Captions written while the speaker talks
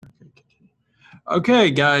Okay,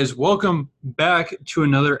 guys, welcome back to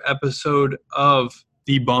another episode of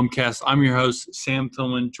the Bumcast. I'm your host, Sam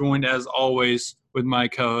Tillman, joined as always with my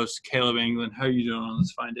co-host, Caleb England. How are you doing on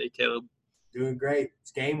this fine day, Caleb? Doing great. It's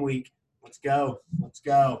game week. Let's go. Let's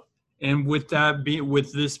go. And with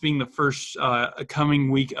this being the first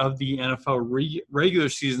coming week of the NFL regular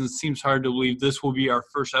season, it seems hard to believe this will be our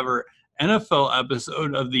first ever NFL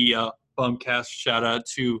episode of the Bumcast. Shout out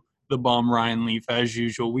to the bum Ryan Leaf as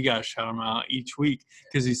usual. We gotta shout him out each week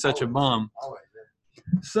because he's such a bum. Always.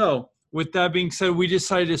 So with that being said, we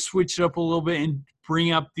decided to switch it up a little bit and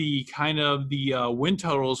bring up the win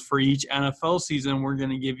totals for each NFL season. We're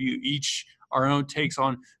going to give you each our own takes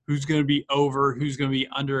on who's going to be over, who's going to be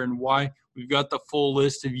under, and why. We've got the full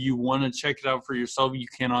list. If you want to check it out for yourself, you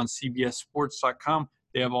can on CBSSports.com.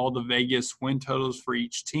 They have all the Vegas win totals for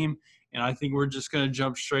each team. And I think we're just going to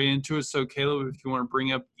jump straight into it. So, Caleb, if you want to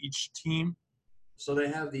bring up each team. So they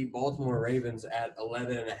have the Baltimore Ravens at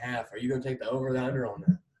 11.5. Are you going to take the over or the under on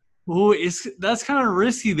that? Well, that's kind of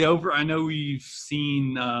risky. The over. I know we've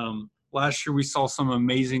seen last year. We saw some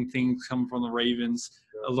amazing things come from the Ravens.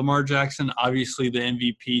 Lamar Jackson, obviously the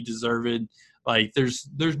MVP, deserved. Like there's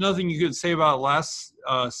nothing you could say about last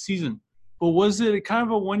season. But was it kind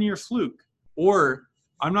of a one-year fluke? Or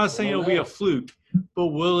I'm not saying it'll be a fluke, but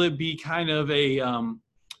will it be kind of a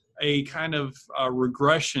kind of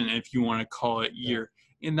regression, if you want to call it, year?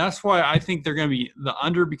 And that's why I think they're going to be the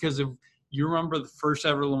under, because if you remember the first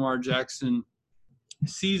ever Lamar Jackson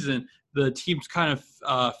season, the teams kind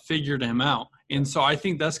of figured him out. And so I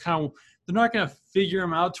think that's kind of – they're not going to figure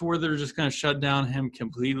him out to where they're just going to shut down him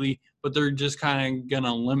completely, but they're just kind of going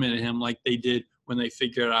to limit him like they did when they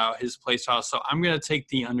figured out his play style. So I'm going to take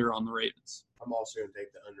the under on the Ravens. I'm also going to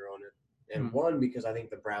take the under on it. And one, because I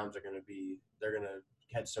think the Browns are going to be – they're going to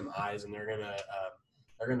catch some eyes, and they're going to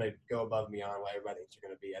go above and beyond what everybody thinks they're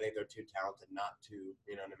going to be. I think they're too talented not to,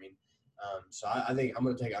 you know what I mean? So I think I'm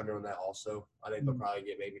going to take under on that also. I think they'll probably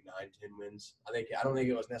get maybe 9-10 wins. I don't think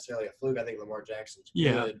it was necessarily a fluke. I think Lamar Jackson's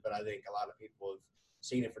good, but I think a lot of people have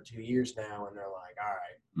seen it for 2 years now, and they're like, all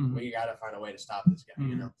right, we got to find a way to stop this guy,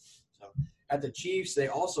 you know? So at the Chiefs, they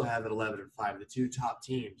also have it 11-5, the two top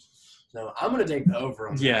teams. So I'm going to take the over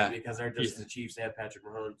on that because they're just the Chiefs. They have Patrick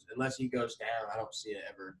Mahomes. Unless he goes down, I don't see that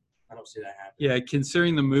happening. Yeah,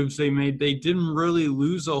 considering the moves they made, they didn't really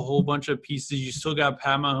lose a whole bunch of pieces. You still got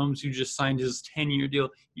Pat Mahomes, who just signed his 10-year deal.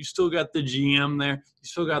 You still got the GM there. You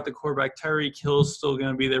still got the quarterback. Tyreek Hill's still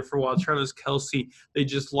going to be there for a while. Travis Kelce, they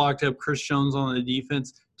just locked up Chris Jones on the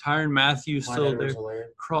defense. Tyrann Mathieu still there.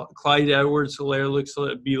 Clyde Edwards-Helaire looks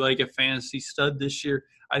to be like a fantasy stud this year.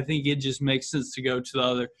 I think it just makes sense to go to the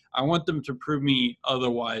other. I want them to prove me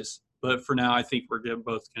otherwise, but for now I think we're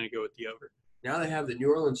both going to go with the over. Now they have the New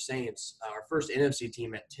Orleans Saints, our first NFC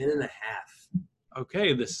team, at 10.5.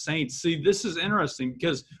 Okay, the Saints. See, this is interesting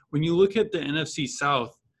because when you look at the NFC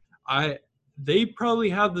South, they probably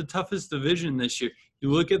have the toughest division this year.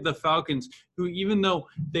 You look at the Falcons, who even though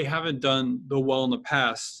they haven't done well in the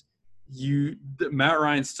past, Matt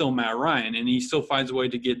Ryan's still Matt Ryan, and he still finds a way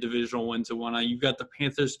to get divisional wins and whatnot. You've got the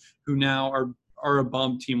Panthers, who now are a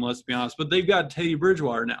bum team, let's be honest, but they've got Teddy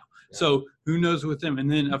Bridgewater now. Yeah. So who knows with them?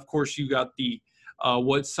 And then, of course, you got the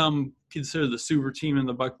what some consider the super team in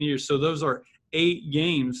the Buccaneers. So those are 6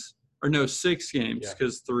 games,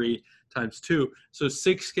 because 3 times 2. So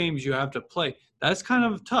 6 games you have to play. That's kind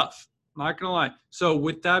of tough, not going to lie. So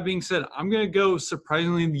with that being said, I'm going to go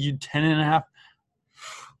surprisingly 10.5.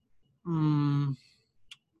 I'm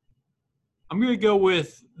going to go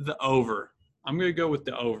with the over. I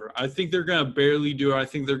think they're going to barely do it. I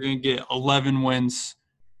think they're going to get 11 wins.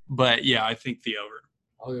 But, yeah, I think the over.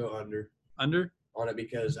 I'll go under. Under? On it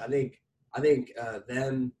because I think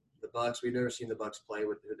them, the Bucs, we've never seen the Bucs play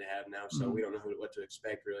with who they have now, so we don't know what to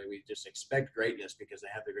expect, really. We just expect greatness because they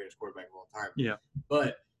have the greatest quarterback of all time. Yeah.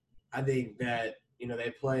 But I think that,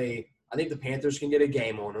 they play – I think the Panthers can get a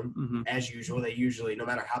game on them, as usual. They usually, no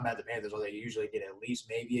matter how bad the Panthers are, they usually get at least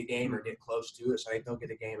maybe a game or get close to it. So I think they'll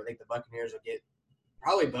get a game. I think the Buccaneers will get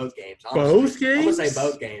probably both games. Both games? I'm going to say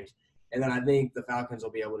both games. And then I think the Falcons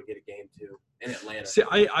will be able to get a game, too, in Atlanta. See,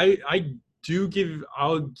 I'll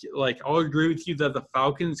agree with you that the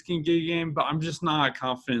Falcons can get a game, but I'm just not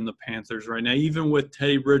confident in the Panthers right now, even with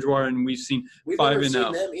Teddy Bridgewater, and we've seen 5-0. We've never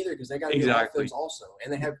seen them either because they got a good offense also.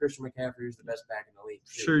 And they have Christian McCaffrey, who's the best back in the league,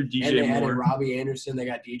 too. Sure, DJ Moore. And they added Robbie Anderson. They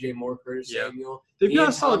got DJ Moore, Curtis Samuel. They've got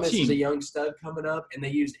a solid Thomas team. Is a young stud coming up, and they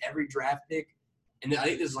used every draft pick. And I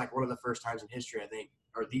think this is like one of the first times in history,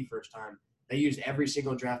 or the first time, they used every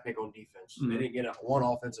single draft pick on defense. They didn't get one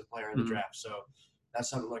offensive player in the draft. So that's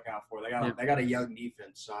something to look out for. They got a young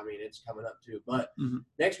defense, so I mean it's coming up too. But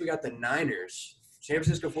next we got the Niners San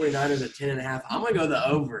Francisco 49ers at 10.5. I'm going to go the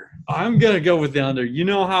over. I'm going to go with the under. You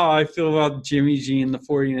know how I feel about Jimmy G and the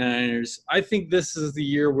 49ers. I think this is the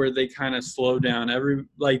year where they kind of slow down.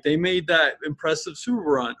 They made that impressive Super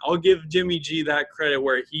Bowl run. I'll give Jimmy G that credit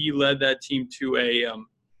where he led that team to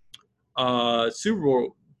a Super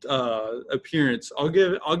Bowl appearance. I'll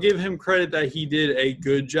give him credit that he did a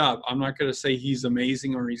good job. I'm not going to say he's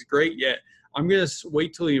amazing or he's great yet. I'm going to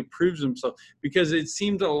wait till he improves himself because it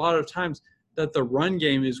seemed a lot of times that the run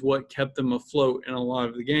game is what kept them afloat in a lot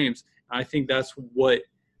of the games. I think that's what,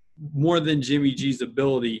 more than Jimmy G's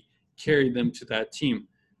ability, carried them to that team.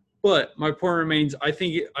 But my point remains, I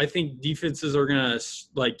think defenses are going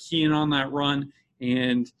to key in on that run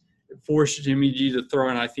and force Jimmy G to throw,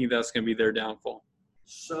 and I think that's going to be their downfall.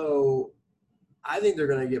 So I think they're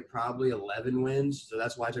going to get probably 11 wins. So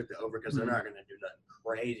that's why I took the over because they're not going to do nothing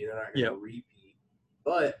crazy. They're not going to repeat.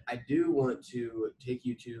 But I do want to take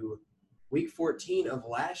you to Week 14 of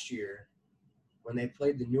last year when they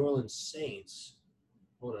played the New Orleans Saints.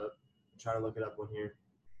 Hold up. I'm trying to look it up on here.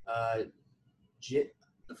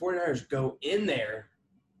 The 49ers go in there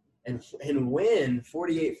and win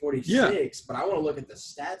 48-46, but I want to look at the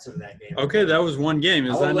stats of that game. Okay, that was one game.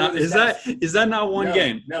 Is that not one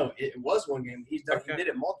game? No, it was one game. He did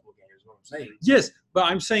it multiple games, is what I'm saying. Yes, but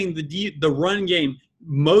I'm saying the run game,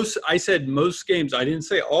 I said most games. I didn't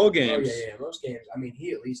say all games. Oh, yeah, most games. I mean,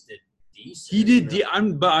 he at least did decent. He did.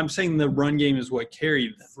 I'm saying the run game is what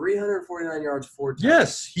carried them. 349 yards, 4 touchdowns.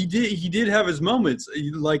 Yes, he did. He did have his moments.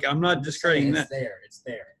 I'm not discrediting that. It's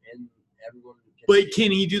there, and everyone. But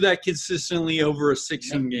can he do that consistently over a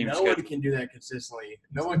 16-game schedule? No one can do that consistently.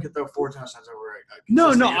 No one can throw 4 touchdowns over a No,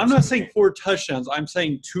 I'm not saying 4 touchdowns. I'm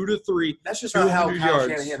saying 2 to 3. That's just not how Kyle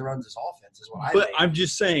Shanahan runs his offense, is what I think. But I'm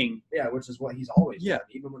just saying. Yeah, which is what he's always done,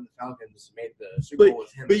 even when the Falcons made the Super Bowl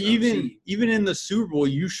with him. But even in the Super Bowl,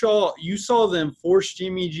 you saw them force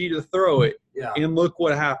Jimmy G to throw it. Yeah. And look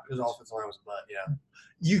what happened. His offensive line was a butt, yeah.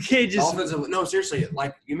 You can't just – No, seriously.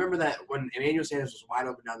 You remember that when Emmanuel Sanders was wide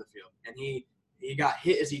open down the field, and he got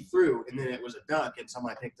hit as he threw, and then it was a duck, and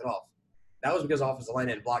somebody picked it off. That was because the offensive line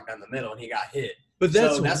didn't block down the middle, and he got hit. But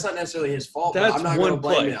that's not necessarily his fault. That's I'm not going to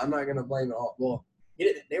blame it. I'm not going to blame it all. Well,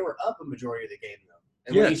 they were up a majority of the game, though.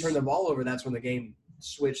 And when he turned the ball over, that's when the game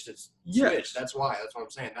switched. That's why. That's what I'm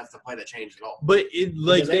saying. That's the play that changed it all. But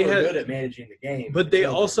they were good at managing the game. But they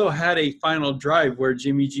also had a final drive where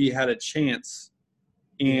Jimmy G had a chance,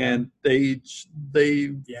 and they fluffed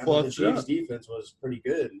it up. The Chiefs' defense was pretty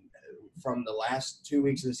good. From the last 2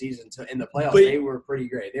 weeks of the season to in the playoffs, they were pretty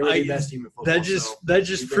great. They were the best team in football. That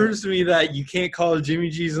just proves to me that you can't call Jimmy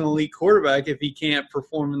G's an elite quarterback if he can't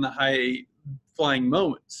perform in the high flying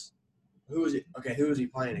moments. Who is he? Okay, who is he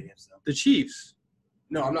playing against though? The Chiefs.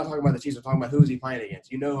 No, I'm not talking about the Chiefs. I'm talking about who is he playing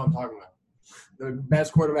against. You know who I'm talking about. The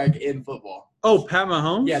best quarterback in football. Oh, Pat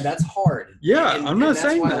Mahomes? Yeah, that's hard. Yeah, I'm not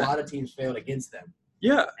saying that. That's why a lot of teams failed against them.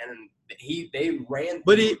 Yeah. And they ran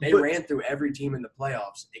through every team in the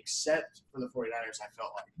playoffs except for the 49ers, I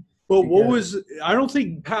felt like. But I don't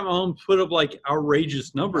think Pat Mahomes put up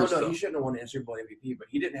outrageous numbers. No, he shouldn't have won the Super Bowl MVP, but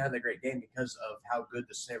he didn't have that great game because of how good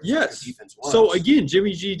the San Francisco defense was. So again,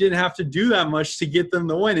 Jimmy G didn't have to do that much to get them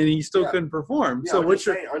the win, and he still couldn't perform. Yeah, so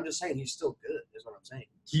I'm just saying he's still good, is what I'm saying.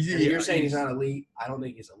 You're saying he's not elite. I don't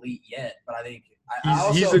think he's elite yet, but I think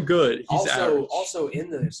he's average. Also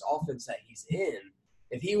in this offense that he's in,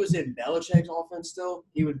 if he was in Belichick's offense still,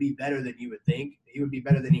 he would be better than you would think. He would be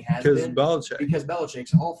better than he has been. Because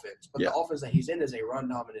Belichick's offense. But the offense that he's in is a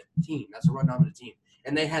run-dominant team. That's a run-dominant team.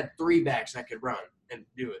 And they had 3 backs that could run and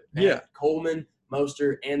do it. They had Coleman,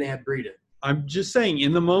 Mostert, and they had Breida. I'm just saying,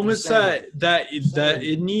 in the moments that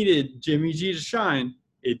it needed Jimmy G to shine,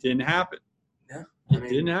 it didn't happen. Yeah. It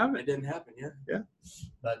didn't happen. It didn't happen, yeah. Yeah.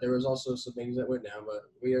 But there was also some things that went down, but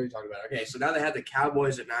we already talked about it. Okay, so now they had the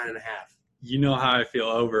Cowboys at 9.5. You know how I feel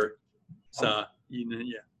over. So,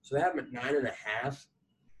 So they have them at 9.5.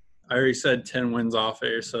 I already said 10 wins off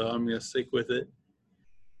air, so I'm going to stick with it.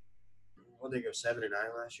 What did they go, 7-9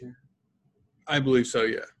 last year? I believe so,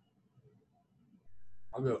 yeah.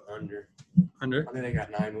 I'll go under. Under? I think they got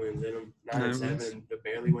 9 wins in them. 9-7 to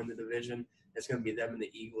barely win the division. It's going to be them and the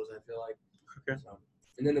Eagles, I feel like. Okay. So,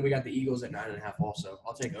 and then we got the Eagles at 9.5 also.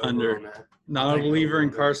 I'll take over on that. Not a believer in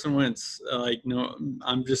Carson Wentz. No,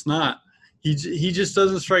 I'm just not. He just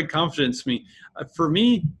doesn't strike confidence in me. For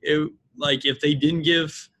me, if they didn't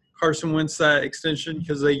give Carson Wentz that extension,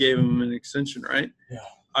 because they gave him an extension, right? Yeah.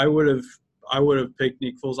 I would have picked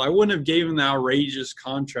Nick Foles. I wouldn't have given the outrageous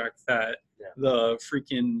contract that the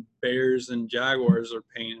freaking Bears and Jaguars are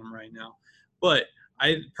paying him right now. But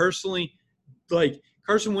I personally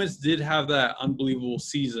Carson Wentz did have that unbelievable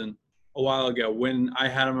season a while ago when I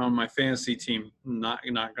had him on my fantasy team. Not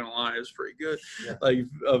gonna lie, it was pretty good, like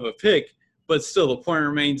of a pick. But still, the point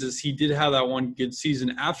remains is he did have that one good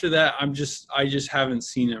season. After that, I just haven't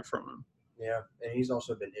seen it from him. Yeah, and he's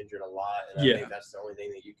also been injured a lot, and I think that's the only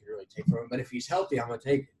thing that you can really take from him. But if he's healthy, I'm gonna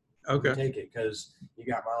take it. Okay, take it because you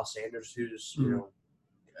got Miles Sanders, who's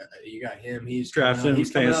you got him. He's drafting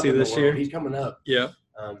fantasy this year. He's coming up. Yeah.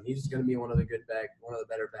 He's going to be one of the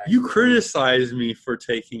better backs. You criticized me for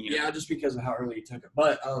taking it. Yeah, just because of how early you took it.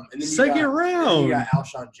 But and then second round, you got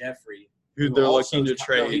Alshon Jeffrey, who they're looking to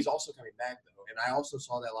trade. No, he's also coming back though, and I also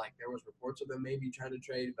saw that like there was reports of them maybe trying to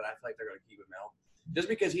trade, but I feel like they're going to keep him out just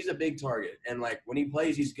because he's a big target, and like when he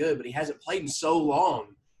plays, he's good, but he hasn't played in so long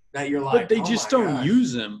that you're like. But they just don't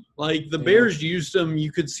use him. Like the Bears used him,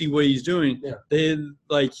 you could see what he's doing. Yeah. They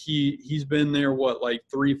like he's been there like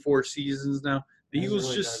 3-4 seasons now. The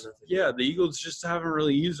Eagles the Eagles just haven't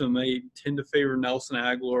really used him. They tend to favor Nelson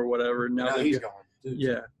Aguilar or whatever. Now he's gone.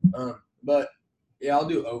 Yeah. But yeah, I'll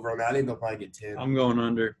do over on that. I think they'll probably get 10. I'm going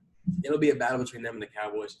under. It'll be a battle between them and the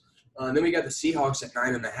Cowboys. Then we got the Seahawks at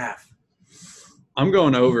 9.5. I'm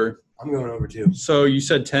going over. I'm going over too. So you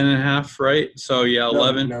said 10.5, right? So yeah,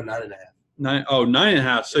 11. No, 9.5.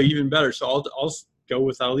 9.5. So even better. So I'll go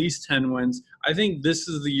with at least 10 wins. I think this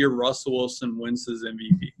is the year Russell Wilson wins his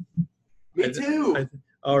MVP. Me too.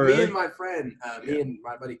 Really? Me and my friend, me and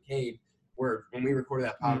my buddy Cade, when we recorded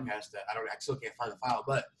that podcast, I still can't find the file,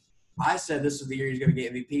 but I said this is the year he's going to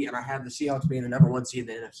get MVP, and I have the Seahawks being the number 1 seed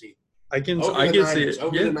in the NFC. I can see it.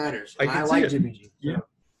 Over the Niners. I like Jimmy G. Yeah.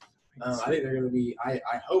 I think they're going to be – I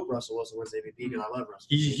hope Russell Wilson wins the MVP because I love Russell.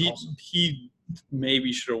 He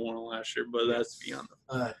maybe should have won it last year, but that's beyond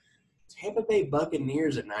them. Tampa Bay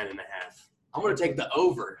Buccaneers at 9.5. I'm going to take the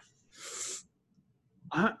over.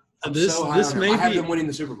 This may I have them winning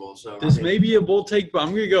the Super Bowl. So this may be a bold take, but I'm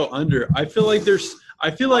going to go under. I feel like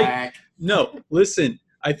listen.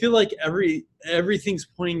 I feel like everything's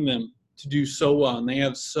pointing them to do so well, and they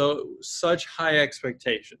have such high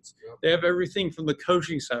expectations. Yep. They have everything from the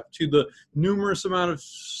coaching staff to the numerous amount of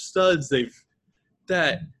studs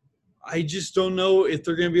that I just don't know if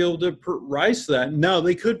they're going to be able to rise to that. No,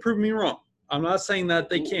 they could prove me wrong. I'm not saying that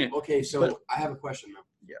they can't. Okay, so I have a question though.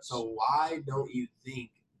 Yes. So why don't you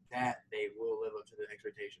think that they will live up to the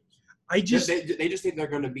expectations? They just think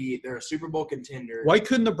they're a Super Bowl contender. Why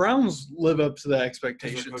couldn't the Browns live up to the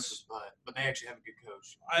expectations? But they actually have a good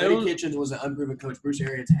coach. Freddie Kitchens was an unproven coach. Bruce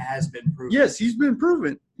Arians has been proven. Yes, he's been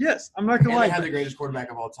proven. Yes, I'm not gonna lie. They have the greatest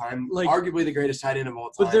quarterback of all time, arguably the greatest tight end of all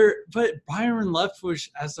time. But Byron Leftwich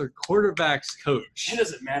as their quarterbacks coach. It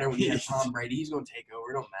doesn't matter when you have Tom Brady. He's going to take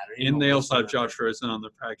over. It don't matter. And they also have Josh Rosen on the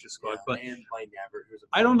practice squad. Yeah, and Blaine Gabbert, who's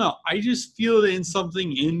I don't know. I just feel in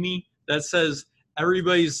something in me that says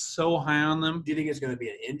everybody's so high on them. Do you think it's going to be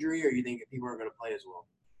an injury, or you think people aren't going to play as well?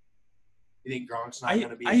 You think Gronk's not going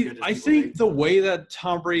to be as good as I think the way that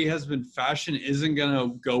Tom Brady has been fashioned isn't going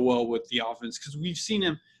to go well with the offense because we've seen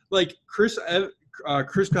him like Chris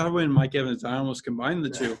Godwin and Mike Evans. I almost combined the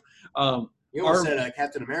two. You almost said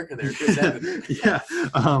Captain America there, Chris Evans. Yeah,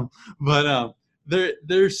 but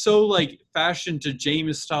they're so like fashioned to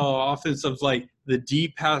Jameis style offense of like the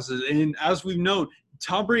deep passes, and as we've known,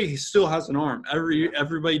 Tom Brady still has an arm.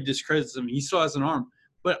 Everybody discredits him. He still has an arm,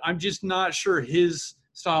 but I'm just not sure his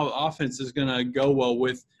style of offense is going to go well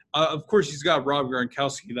with. Of course, he's got Rob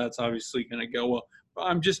Gronkowski. That's obviously going to go well. But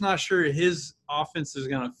I'm just not sure his offense is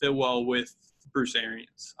going to fit well with Bruce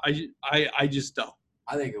Arians. I just don't.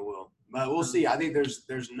 I think it will, but we'll see. I think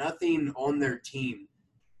there's nothing on their team.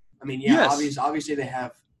 I mean, obviously they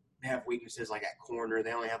have weaknesses like at corner.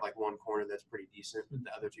 They only have like one corner that's pretty decent.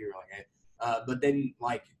 The other two are like, hey. But then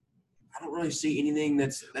like I don't really see anything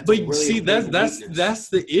that's. But really see, that's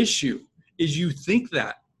the issue. Is you think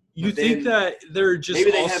that. You think that they're just maybe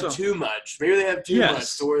they have too much. Maybe they have too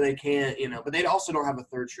much to where they can't, But they also don't have a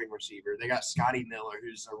third string receiver. They got Scotty Miller,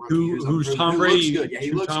 who's a rookie, who's Tom Brady. Looks good. Yeah,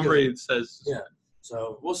 he looks Tom good. Brady says. Yeah.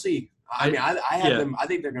 So we'll see. I have them. I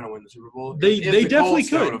think they're going to win the Super Bowl. They definitely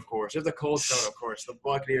could. Of course, if the Colts don't, of course, the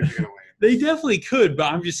Buccaneers are going to win. They definitely could,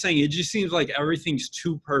 but I'm just saying it just seems like everything's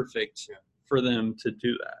too perfect for them to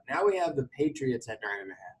do that. Now we have the Patriots at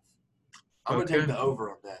 9.5. I'm going to take the over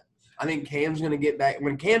on that. I think Cam's going to get back.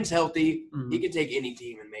 When Cam's healthy, he can take any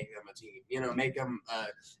team and make them a team. Make them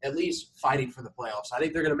at least fighting for the playoffs. I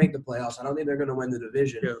think they're going to make the playoffs. I don't think they're going to win the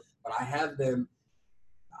division, but I have them.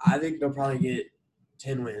 I think they'll probably get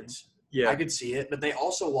 10 wins. Yeah, I could see it, but they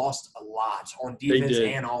also lost a lot on defense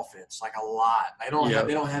and offense, like a lot. They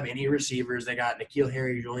don't have any receivers. They got N'Keal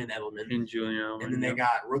Harry, Julian Edelman, and then they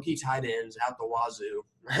got rookie tight ends out the wazoo.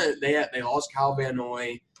 They lost Kyle Van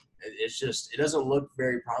Noy. It's just it doesn't look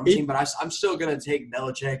very promising. But I'm still going to take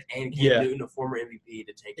Belichick and Cam Newton, a former MVP,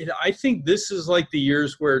 to take it. I think this is like the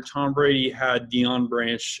years where Tom Brady had Deion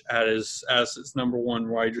Branch as his number one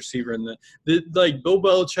wide receiver, and like Bill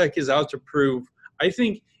Belichick is out to prove. I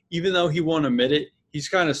think even though he won't admit it, he's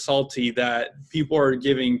kind of salty that people are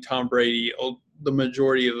giving Tom Brady the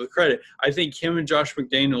majority of the credit. I think him and Josh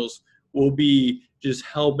McDaniels will be just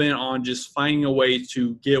hell-bent on just finding a way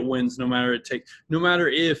to get wins no matter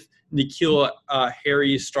if N'Keal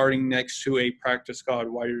Harry is starting next to a practice squad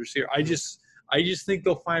wide receiver. I just think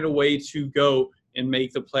they'll find a way to go and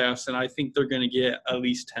make the playoffs, and I think they're going to get at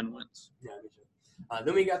least 10 wins. Yeah, me too.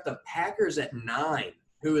 Then we got the Packers at 9,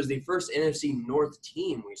 who is the first NFC North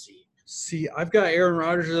team we see. See, I've got Aaron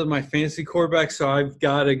Rodgers as my fantasy quarterback, so I've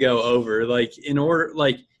got to go over.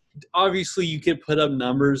 Obviously you could put up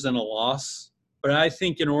numbers in a loss, but I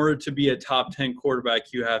think in order to be a top 10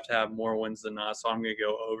 quarterback, you have to have more wins than not. So I'm going to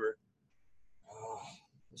go over. Oh,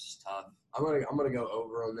 this is tough. I'm gonna go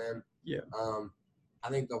over on them. Yeah. I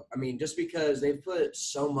think just because they've put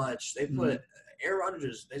so much, Aaron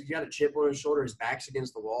Rodgers. He's got a chip on his shoulder. His back's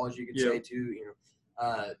against the wall, as you could say too.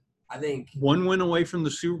 I think one win away from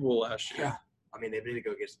the Super Bowl last year. Yeah. I mean, they did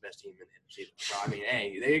go against the best team in the NFC. So, I mean,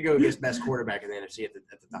 hey, they did go against the best quarterback in the NFC at the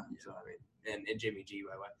time. So, I mean, and Jimmy G,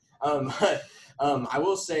 by the way. I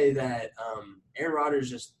will say that Aaron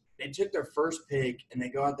Rodgers they took their first pick and they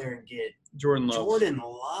go out there and get Jordan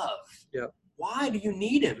Love. Yeah. Why do you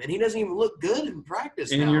need him? And he doesn't even look good in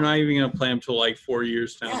practice and now. You're not even going to play him till like 4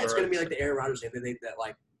 years now. Yeah, it's going to be like the Aaron Rodgers thing. They think that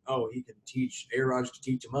Aaron Rodgers could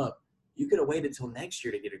teach him up. You could have waited till next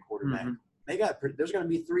year to get a quarterback. Mm-hmm. There's going to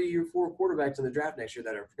be 3 or 4 quarterbacks in the draft next year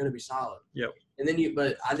that are going to be solid. Yep. And then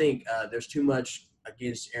but I think there's too much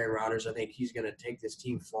against Aaron Rodgers. I think he's going to take this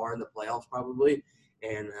team far in the playoffs probably,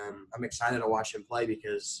 and I'm excited to watch him play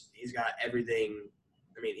because he's got everything.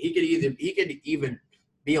 I mean, he could even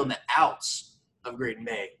be on the outs of Green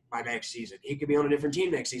Bay by next season. He could be on a different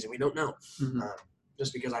team next season. We don't know. Mm-hmm.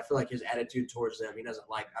 Just because I feel like his attitude towards them, I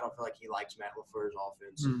don't feel like he likes Matt LaFleur's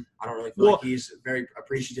offense. Mm. I don't really feel like he's very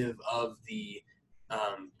appreciative of the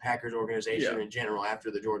Packers organization in general after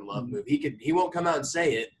the Jordan Love move. He won't come out and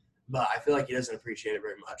say it, but I feel like he doesn't appreciate it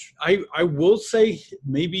very much. I will say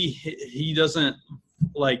maybe he doesn't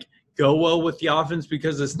go well with the offense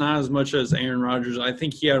because it's not as much as Aaron Rodgers. I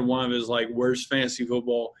think he had one of his worst fantasy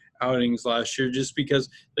football outings last year just because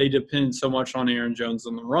they depend so much on Aaron Jones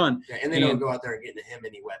on the run. Yeah, and they don't go out there and get into him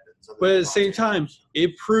any weapons. But at the same time,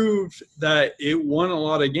 it proved that it won a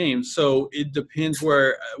lot of games. So it depends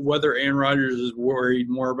whether Aaron Rodgers is worried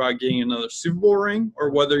more about getting another Super Bowl ring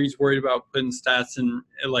or whether he's worried about putting stats and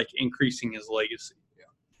increasing his legacy.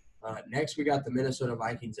 Yeah. Next, we got the Minnesota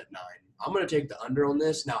Vikings at 9. I'm going to take the under on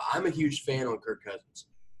this. Now, I'm a huge fan on Kirk Cousins.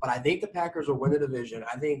 But I think the Packers will win the division.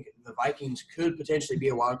 I think the Vikings could potentially be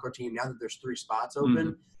a wildcard team now that there's 3 spots open.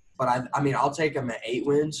 Mm-hmm. But, I'll take them at 8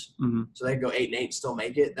 wins. Mm-hmm. So they go 8-8 and still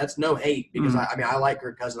make it. That's no hate because, I like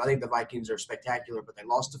Kirk Cousins. I think the Vikings are spectacular, but they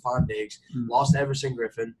lost Stephon Diggs, lost Everson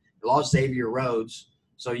Griffin, they lost Xavier Rhodes.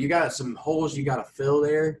 So you got some holes you got to fill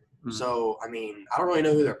there. Mm-hmm. So, I don't really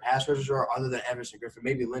know who their pass rushers are other than Everson Griffin.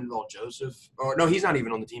 Maybe Linval Joseph. Or, no, he's not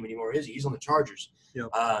even on the team anymore, is he? He's on the Chargers. Yep.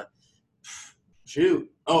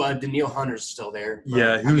 Shoot. Oh, Danielle Hunter's still there. But,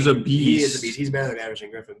 yeah, he was a beast. He is a beast. He's better than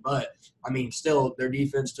Everson Griffin. But, still, their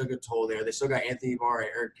defense took a toll there. They still got Anthony Barr and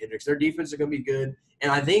Eric Kendricks. Their defense is going to be good.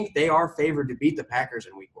 And I think they are favored to beat the Packers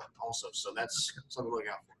in week 1 also. So that's something to look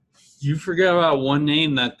out for. You forget about one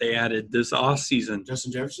name that they added this offseason.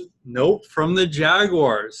 Justin Jefferson? Nope. From the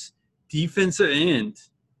Jaguars. Defensive end.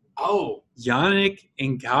 Oh. Yannick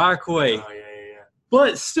Ngakoue. Oh, yeah.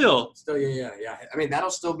 But still. Yeah. That'll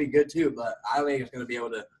still be good too, but I think it's going to be able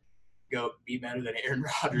to be better than Aaron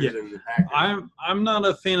Rodgers and the Packers. I'm not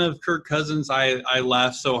a fan of Kirk Cousins. I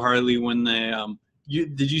laughed so hardly when they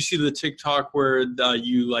did you see the TikTok where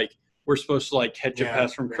we're supposed to catch a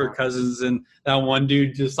pass from Kirk Cousins and that one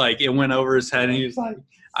dude just it went over his head and he was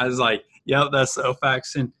I was like, yep, that's so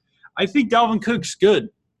facts. And I think Dalvin Cook's good.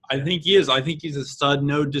 I think he is. I think he's a stud.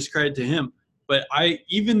 No discredit to him. But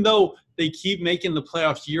even though they keep making the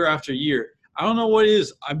playoffs year after year, I don't know what it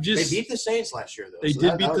is. They beat the Saints last year, though. They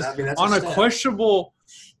did beat on a questionable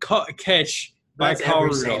catch by Kyle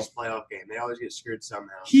Rudolph. Saints playoff game. They always get screwed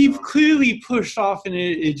somehow. He clearly pushed off, and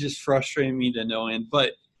it just frustrated me to no end.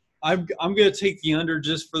 But I'm going to take the under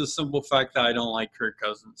just for the simple fact that I don't like Kirk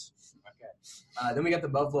Cousins. Okay. Then we got the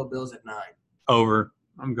Buffalo Bills at 9. Over.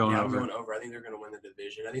 I'm going over. I'm going over. I think they're going to win the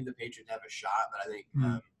division. I think the Patriots have a shot, but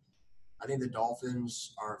I think the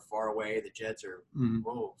Dolphins are far away. The Jets are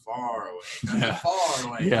far away. Yeah. Far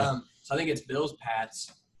away. Yeah. So I think it's Bills,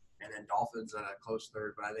 Pats, and then Dolphins at a close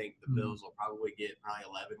third. But I think the Bills will probably get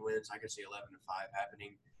 11 wins. I could see 11-5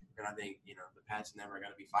 happening, and I think the Pats and them are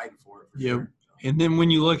going to be fighting for it for sure. So. And then when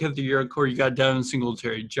you look at the year core, you got Devin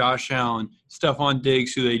Singletary, Josh Allen, Stephon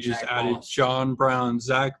Diggs, who they just added, Moss. John Brown,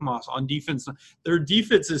 Zach Moss on defense. Their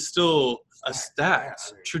defense is still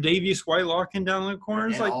stacked. Tre'Davious White locking down the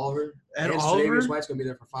corners, and like Oliver. And Tre'Davious White's gonna be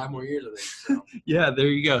there for 5 more years, I think. So. Yeah, there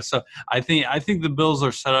you go. So I think the Bills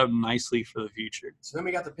are set up nicely for the future. So then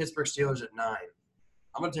we got the Pittsburgh Steelers at 9.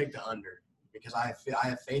 I'm gonna take the under because I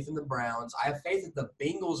have faith in the Browns. I have faith that the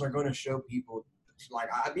Bengals are going to show people. Like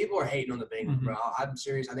people are hating on the Bengals, bro. I'm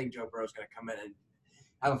serious. I think Joe Burrow's gonna come in and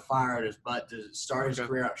have a fire in his butt to start his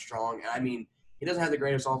career out strong. And I mean, he doesn't have the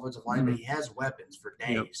greatest offensive line, but he has weapons for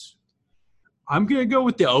days. Yep. I'm going to go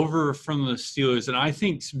with the over from the Steelers, and I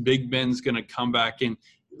think Big Ben's going to come back. And,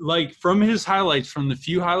 like, from his highlights, from the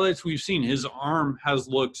few highlights we've seen, his arm has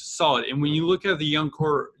looked solid. And when you look at the young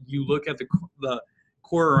core, you look at the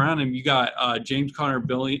core around him, you got James Conner,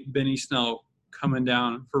 Benny Snell coming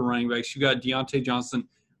down for running backs. You got Deontay Johnson,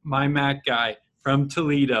 my Mac guy from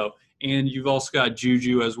Toledo. And you've also got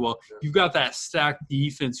Juju as well. You've got that stacked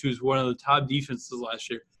defense, who's one of the top defenses last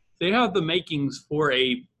year. They have the makings for at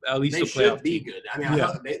least a playoff team. They should be good. I mean,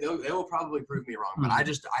 they will probably prove me wrong, but I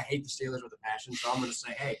hate the Steelers with a passion, so I'm going to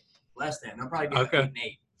say, hey, less than. They'll probably get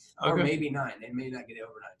 8-8 or maybe 9. They may not get it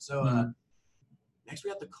over 9. So next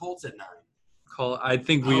we got the Colts at 9. I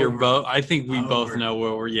think we are both. I think we both know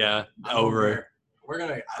where we're. Over. We're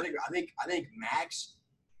gonna. I think Max.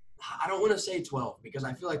 I don't want to say 12 because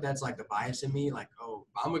I feel like that's like the bias in me. Like,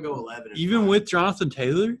 I'm gonna go 11. Even with Jonathan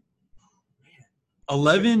Taylor.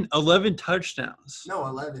 11 touchdowns. No,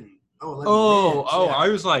 11. I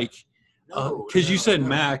was like, because you said no.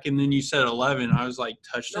 Mac and then you said 11. I was like,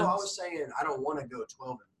 touchdowns. No, I was saying I don't want to go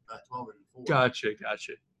 12 and 4. Gotcha. I got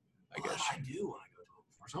you. I do want to go 12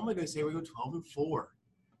 and 4. So I'm gonna say we go 12 and 4.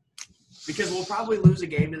 Because we'll probably lose a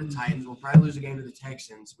game to the Titans. We'll probably lose a game to the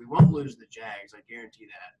Texans. We won't lose the Jags. I guarantee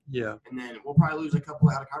that. Yeah. And then we'll probably lose a couple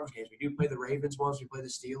out of conference games. We do play the Ravens once. We play the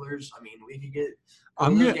Steelers. I mean, we could get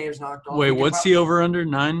those games knocked off. Wait, what's the over under?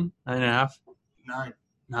 9.5? 9.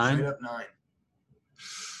 9. Straight up 9.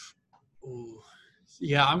 Ooh.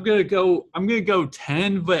 Yeah, I'm gonna go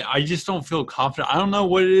 10, but I just don't feel confident. I don't know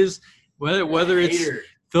what it is. Whether it's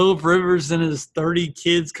Phillip Rivers and his 30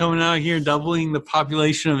 kids coming out here and doubling the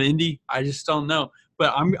population of Indy, I just don't know.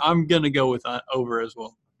 But I'm gonna go with over as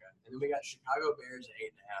well. Okay. And then we got Chicago Bears at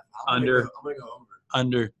 8.5. I'm gonna go over.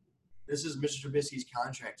 Under. This is Mr. Trubisky's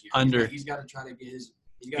contract year. Under. He's got to try to get his.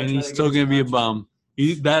 He's still gonna be a bum.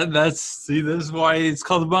 This is why it's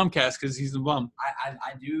called the Bumcast, because he's a bum.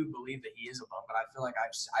 I do believe that he is a bum, but I feel like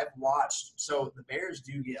I've watched. So the Bears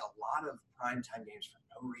do get a lot of primetime games for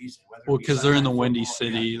no reason. Because they're in the Windy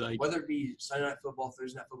City, whether it be Sunday Night Football,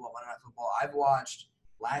 Thursday Night Football, Monday Night Football. I've watched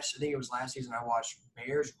I think it was last season. I watched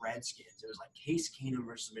Bears Redskins. It was like Case Keenum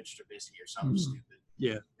versus Mitch Trubisky or something stupid.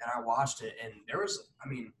 Yeah. And I watched it, and there was,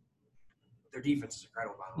 their defense is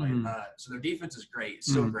incredible, by the way. So their defense is great, it's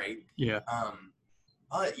still great. Yeah.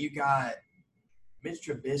 But you got Mitch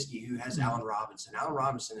Trubisky, who has Allen Robinson. Allen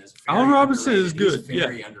Robinson is good. He's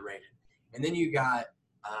very underrated. And then you got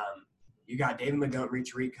David Montgomery,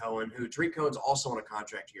 Tariq Cohen, who Tariq Cohen's also on a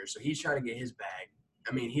contract here, so he's trying to get his bag.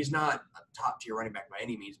 I mean, he's not a top-tier running back by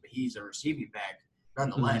any means, but he's a receiving back.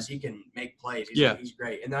 Nonetheless, he can make plays. He's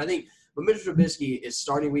great. And then I think when Mitch Trubisky is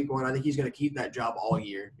starting week 1, I think he's going to keep that job all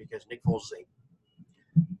year because Nick Foles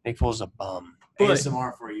is a bum.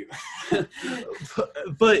 ASMR for you.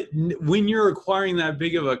 But when you're acquiring that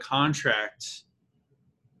big of a contract,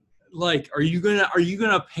 like, are you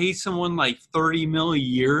gonna pay someone like $30 million a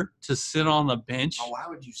year to sit on the bench? Oh, why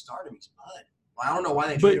would you start him? He's bud. Well, I don't know why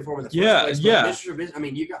they traded for him in the first place. But Mr.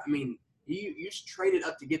 you traded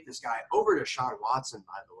up to get this guy over to Deshaun Watson,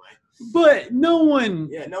 by the way. But no one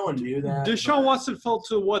knew that. Deshaun Watson fell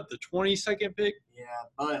to the 22nd pick? Yeah,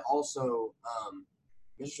 but also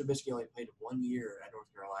Mr. Trubisky only played 1 year at North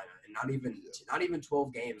Carolina, and not even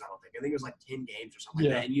 12 games. I don't think. I think it was like 10 games or something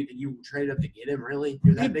like that. And you traded up to get him. Really?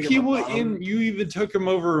 You're that big of a bum? You even took him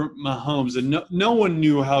over Mahomes, and no one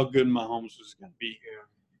knew how good Mahomes was going to be. Yeah.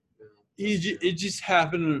 It just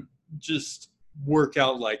happened to just work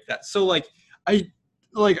out like that. So I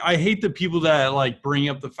hate the people that bring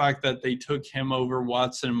up the fact that they took him over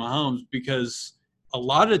Watson and Mahomes, because a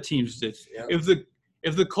lot of teams did. Yep.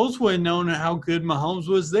 If the Colts would have known how good Mahomes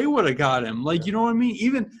was, they would have got him. You know what I mean?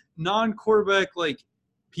 Even non-quarterback,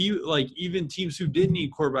 even teams who didn't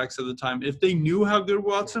need quarterbacks at the time, if they knew how good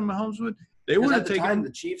Watson and Mahomes would, they would have taken him. The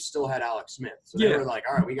Chiefs still had Alex Smith. So they were like,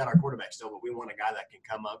 all right, we got our quarterback still, but we want a guy that can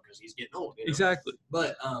come up because he's getting old. You know? Exactly.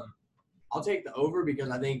 But I'll take the over because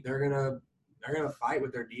I think they're gonna fight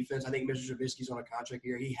with their defense. I think Mr. Trubisky's on a contract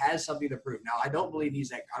here. He has something to prove. Now, I don't believe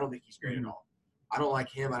I don't think he's great at all. I don't like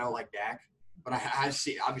him. I don't like Dak. But I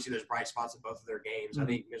see, obviously, there's bright spots in both of their games. I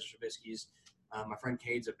think Mr. Trubisky's my friend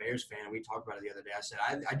Cade's a Bears fan, and we talked about it the other day. I said,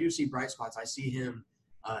 I do see bright spots. I see him.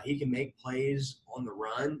 He can make plays on the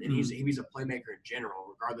run, and he's a playmaker in general,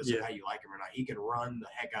 regardless of how you like him or not. He can run the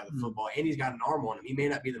heck out of the football, and he's got an arm on him. He may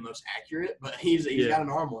not be the most accurate, but he's got an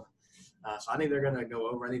arm on him. So I think they're going to go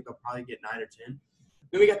over. I think they'll probably get 9 or 10.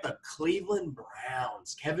 Then we got the Cleveland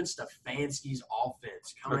Browns. Kevin Stefanski's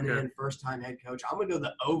offense coming in, first-time head coach. I'm going to go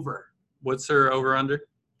the over. What's their over-under?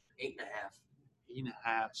 8.5.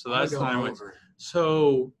 8.5. So that's 9 wins.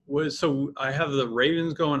 So I have the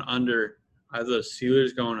Ravens going under. I have the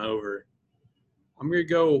Steelers going over. I'm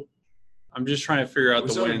just trying to figure out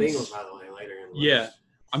the wins. The Bengals, by the way, later in the list. Yeah.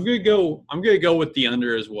 I'm gonna go with the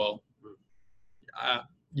under as well.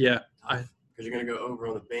 Yeah. Because you're gonna go over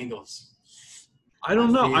on the Bengals. I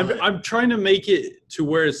don't know. I'm trying to make it to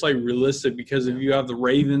where it's like realistic because if you have the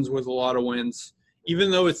Ravens with a lot of wins,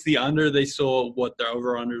 even though it's the under, they still their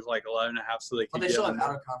over under is like 11.5, so they can. But they still have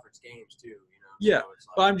out of conference games too. Yeah,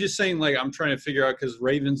 but I'm just saying, like, I'm trying to figure out because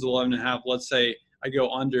Ravens 11.5. Let's say I go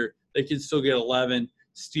under, they could still get 11.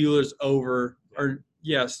 Steelers over,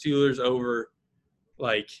 Steelers over.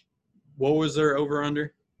 Like, what was their over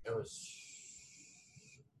under? It was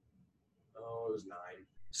 9.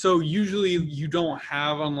 So usually you don't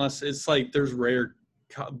have unless it's like there's rare,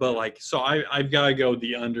 but like so I've got to go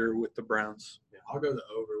the under with the Browns. Yeah, I'll go the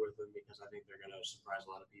over with them because I think they're going to surprise a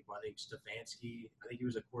lot of people. I think Stefanski. I think he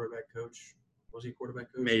was a quarterback coach. Was he a quarterback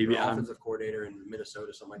coach? Maybe offensive coordinator in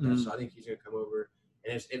Minnesota, something like that. So I think he's going to come over,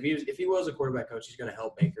 and if he was a quarterback coach, he's going to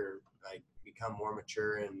help Baker like become more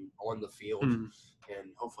mature and on the field, and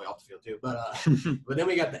hopefully off the field too. But then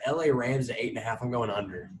we got the LA Rams at 8.5. I'm going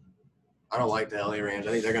under. I don't like the LA Rams.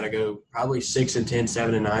 I think they're going to go probably 6-10,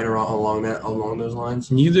 7-9, or along those lines.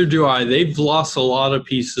 Neither do I. They've lost a lot of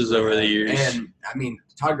pieces over the years. And I mean,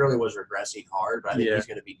 Todd Gurley was regressing hard, but I think he's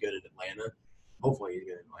going to be good in Atlanta. Hopefully he's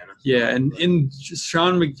good in Atlanta. Yeah, and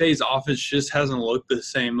Sean McVay's offense just hasn't looked the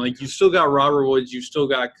same. Like, you still got Robert Woods. You still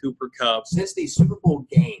got Cooper Kupp. Since the Super Bowl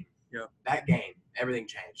game, that game, everything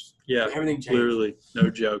changed. Yeah, everything changed. Literally, no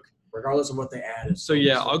joke. Regardless of what they added. So,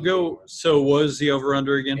 I'll go – so what was the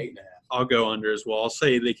over-under again? 8.5. I'll go under as well. I'll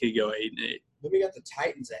say they could go 8-8. Then we got the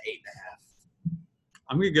Titans at 8.5.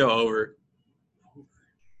 I'm going to go over.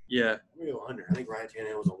 Yeah. I'm going to go under. I think Ryan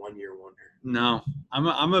Tannehill was a one-year wonder. No,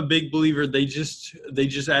 I'm a big believer. They just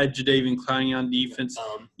add Jadeveon Clowney on defense,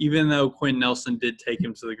 even though Quentin Nelson did take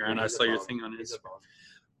him to the ground. I saw your thing on Instagram.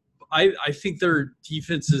 I think their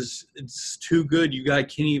defense it's too good. You got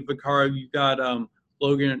Kenny Vaccaro. You got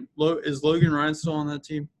Logan. Is Logan Ryan still on that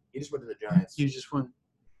team? He just went to the Giants. He just went.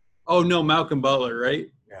 Oh no, Malcolm Butler, right?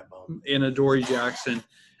 Yeah, bum. And Adoree Jackson.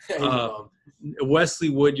 Wesley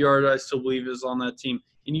Woodyard, I still believe, is on that team.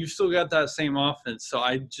 And you still got that same offense, so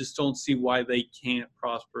I just don't see why they can't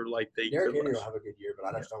prosper like they could. Derrick Henry will have a good year,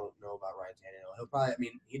 but I just don't know about Ryan Tannehill. He'll probably – I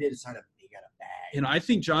mean, he did sign up – he got a bag. And I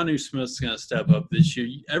think Jonnu Smith's going to step up this year.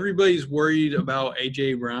 Everybody's worried about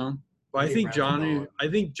A.J. Brown, but I think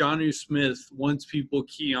Jonnu Smith, once people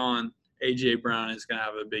key on A.J. Brown, is going to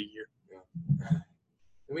have a big year. Yeah. Then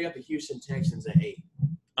we got the Houston Texans at 8.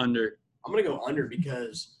 Under. I'm going to go under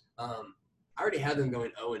because I already had them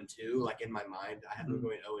going 0-2, like in my mind. I had them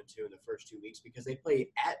going 0-2 in the first 2 weeks because they play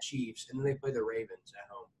at Chiefs and then they play the Ravens at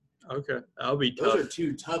home. Okay, that'll be tough. Those are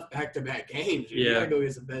 2 tough back-to-back games. You got to go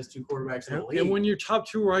against the best 2 quarterbacks in the league. And when your top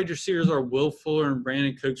 2 wide receivers are Will Fuller and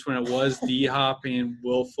Brandon Cooks, when it was D-Hop and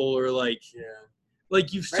Will Fuller, like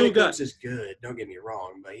you've still Brandon got – Cooks is good, don't get me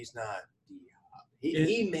wrong, but he's not D-Hop.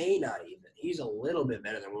 He may not even. He's a little bit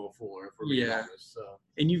better than Will Fuller, if we're being honest. So.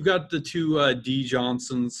 And you've got the 2 D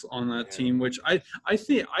Johnsons on that team, which I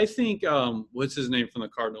think what's his name from the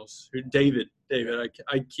Cardinals? David.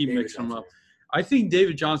 I keep mixing him up. I think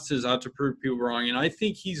David Johnson is out to prove people wrong, and I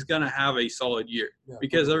think he's going to have a solid year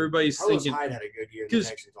because everybody's Carlos thinking. Hyde had a good year in the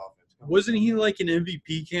Texans offense. Wasn't he like an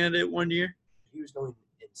MVP candidate one year? He was going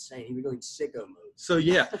insane. He was going sicko mode.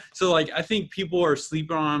 So, I think people are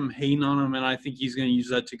sleeping on him, hating on him, and I think he's going to use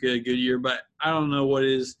that to get a good year. But I don't know what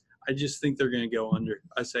it is. I just think they're going to go under.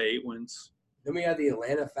 I say 8 wins. Then we have the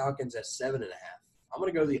Atlanta Falcons at 7.5. I'm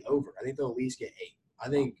going to go the over. I think they'll at least get 8. I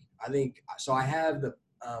think – so I have the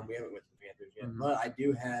we haven't went to the Panthers yet, but I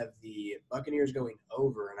do have the Buccaneers going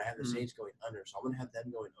over, and I have the Saints going under. So I'm going to have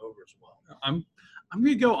them going over as well. I'm going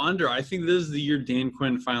to go under. I think this is the year Dan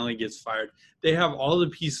Quinn finally gets fired. They have all the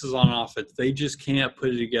pieces on offense. They just can't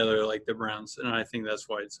put it together like the Browns, and I think that's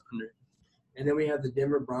why it's under. And then we have the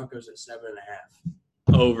Denver Broncos at 7.5.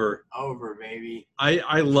 Over. Over, baby. I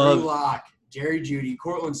Drew love. Lock, Jerry Jeudy,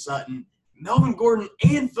 Cortland Sutton, Melvin Gordon,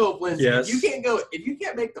 and Philip Lindsay. Yes. If you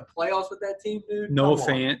can't make the playoffs with that team, dude. Noah come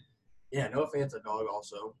on. Fant. Yeah, Noah Fant's a dog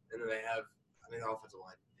also. And then they have, I think, the offensive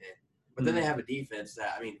line. Yeah. But then they have a defense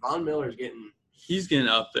that, I mean, Von Miller's getting. He's getting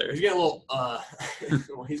up there. He's getting a little.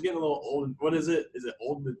 He's getting a little old. What is it? Is it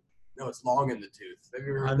old? No, it's long in the tooth. Have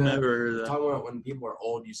you ever heard I've that? never heard that. Talking about when people are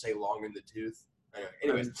old, you say long in the tooth.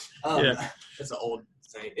 Anyways, Yeah. that's an old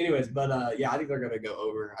saying. Anyways, but yeah, I think they're going to go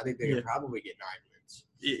over. I think they could probably get 9 wins.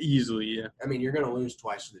 Easily, yeah. I mean, you're going to lose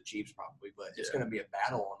twice to the Chiefs probably, but it's going to be a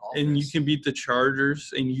battle on offense. And you can beat the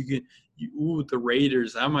Chargers, and the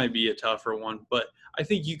Raiders. That might be a tougher one, but I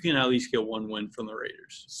think you can at least get 1 win from the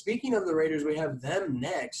Raiders. Speaking of the Raiders, we have them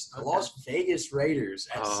next. The Las Vegas Raiders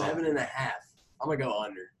at 7.5. I'm going to go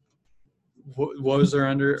under. What was their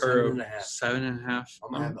under? 7.5.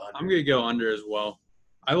 7.5. I'm going to go under as well.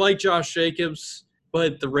 I like Josh Jacobs,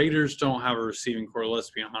 but the Raiders don't have a receiving core. Let's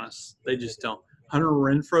be honest. They just don't. Hunter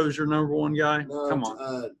Renfrow is your number 1 guy? No, come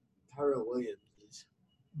on. Tyrell Williams.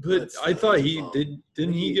 But I thought he did.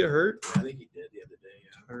 Didn't he get hurt? Yeah, I think he did the other day.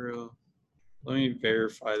 Yeah. Tyrell. Let me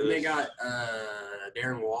verify this. And they got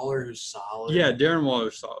Darren Waller, who's solid. Yeah, Darren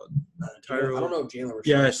Waller's solid. Tyrell. I don't know if Jalen Rashad.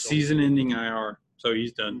 Yeah, season-ending IR, so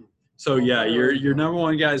he's done. So yeah, your number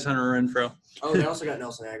 1 guy is Hunter Renfrow. Oh, they also got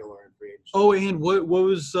Nelson Aguilar in free agency. Oh, and what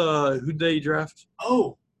was who'd they draft?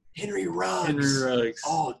 Oh, Henry Ruggs. Henry Ruggs.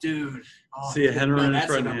 Oh, dude. Oh, see a Henry that's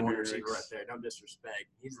the Ruggs. number 1 receiver right there. No disrespect.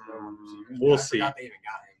 He's the number 1 receiver. We'll I see. forgot they even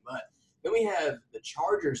got him. But then we have the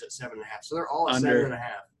Chargers at 7.5. So they're all at Under. 7.5.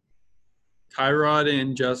 Tyrod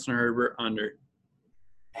and Justin Herbert under.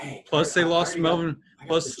 Dang, Plus they lost Melvin. I got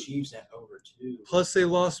Plus the Chiefs at over 2. Plus they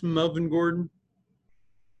lost Melvin Gordon.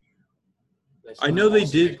 I know they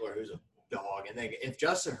Austin did. Eckler, who's a dog, and if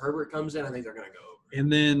Justin Herbert comes in, I think they're going to go over. And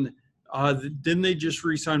then didn't they just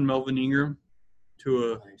re-sign Melvin Ingram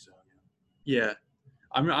to a? I think so. Yeah,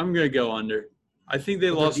 I'm gonna go under. I think they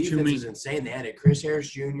But lost their too many. defense is insane. They added Chris Harris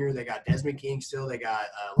Jr. They got Desmond King still. They got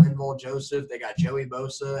Linval Joseph. They got Joey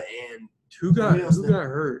Bosa and Who got else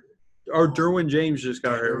hurt? Or Derwin James just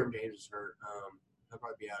got hurt. Derwin James is hurt. He'll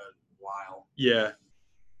probably be out a while. Yeah,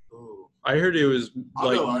 Ooh. I heard it was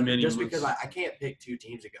I'll go like under many just months. because I can't pick 2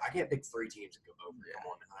 teams. I can't pick 3 teams to go over.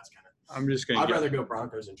 Come on now, that's kind of. I'm just gonna. I'd rather go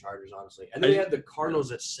Broncos and Chargers, honestly. And then we have the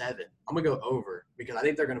Cardinals at 7. I'm gonna go over because I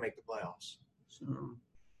think they're gonna make the playoffs. So,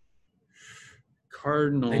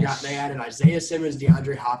 Cardinals. They added Isaiah Simmons,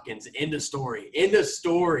 DeAndre Hopkins. End of story.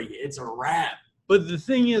 It's a wrap. But the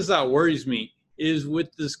thing is that worries me is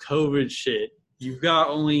with this COVID shit, you've got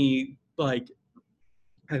only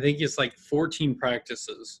I think it's 14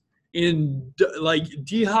 practices. And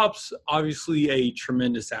D-Hop's obviously a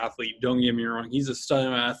tremendous athlete. Don't get me wrong. He's a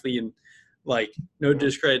stunning athlete and no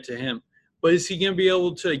discredit to him. But is he going to be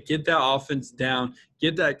able to get that offense down,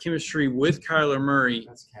 get that chemistry with Kyler Murray?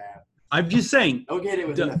 That's cap. I'm just saying. They'll get it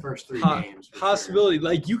within the first 3 games. Possibility.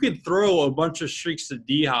 Sure. You could throw a bunch of streaks to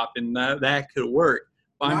D-Hop and that could work.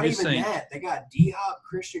 But Not I'm just even saying. that. They got D-Hop,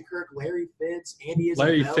 Christian Kirk, Larry Fitz, Andy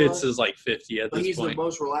Isabella. Larry Fitz is 50 at but this he's point. the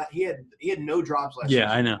most reliable. He had no drops last season,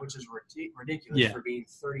 I know. which is ridiculous for being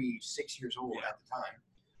 36 years old at the time.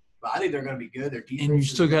 But I think they're going to be good. Their defense And you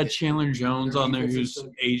still got good. Chandler Jones on there defense who's is still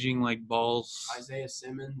good. aging like balls. Isaiah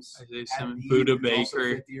Simmons. Buda who's also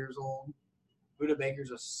Baker. 50 years old. Buda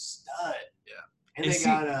Baker's a stud. Yeah. And they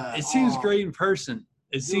got it seems great in person.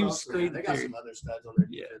 It seems great. They got some other studs on their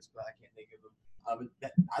defense, but I can't think of them.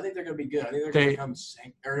 I think they're going to be good. I think they're going to come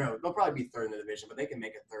second. Or no, they'll probably be third in the division, but they can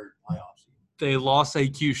make a third playoff seed. They lost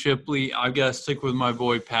AQ Shipley. I've got to stick with my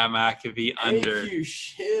boy Pat McAfee under. AQ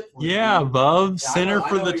Shipley. Yeah, Bub. Yeah, Center for I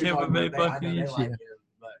know the who you're Tampa talking Bay about. Buccaneers. I know they like him,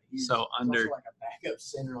 but he's So under. also like a backup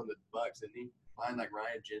center on the Bucks, isn't he? Behind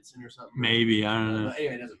Ryan Jensen or something. Maybe. I don't know. But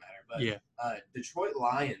anyway, it doesn't matter. But yeah. Detroit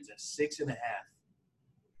Lions at 6.5.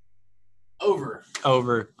 Over.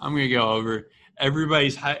 I'm going to go over.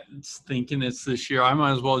 Everybody's thinking it's this year. I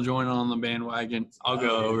might as well join on the bandwagon. I'll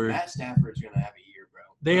go over. Matt Stafford's going to have a year, bro.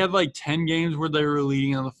 They had 10 games where they were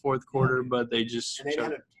leading on the fourth quarter, but they just – and they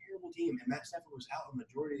had a terrible team. And Matt Stafford was out the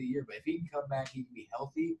majority of the year. But if he can come back, he can be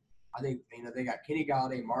healthy. I think they got Kenny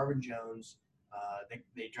Galladay, Marvin Jones.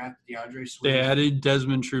 They drafted DeAndre Swift. They added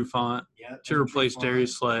Desmond Trufant to replace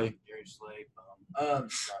Darius Slay. But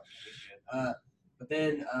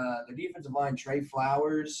then the defensive line, Trey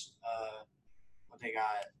Flowers. They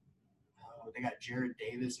got Jared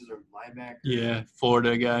Davis as their linebacker. Yeah,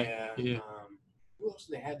 Florida guy. Yeah. Who else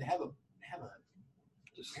do they have? They have a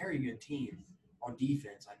very good team on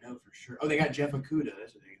defense. I know for sure. Oh, they got Jeff Okudah.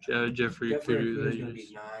 That's what they got. Jeffrey Okudah is going to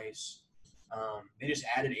be nice. They just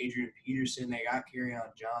added Adrian Peterson. They got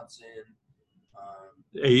Kerryon Johnson.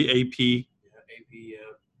 AP. Yeah, AP.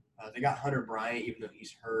 They got Hunter Bryant, even though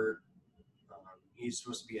he's hurt. He's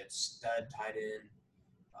supposed to be a stud tight end.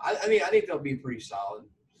 I mean, I think they'll be pretty solid.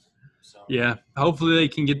 So Yeah, hopefully they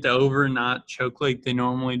can get the over and not choke like they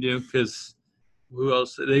normally do. Because who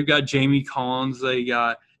else? They've got Jamie Collins. They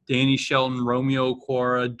got Danny Shelton, Romeo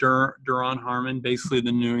Okwara, Duron Harmon, basically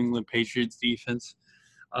the New England Patriots defense.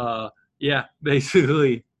 Yeah,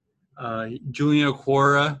 basically Julian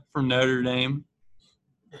Okwara from Notre Dame.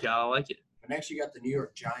 Gotta like it. But next you got the New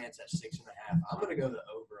York Giants at 6.5. I'm gonna go the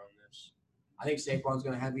over on this. I think Saquon's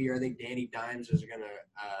gonna have a year. I think Danny Dimes is gonna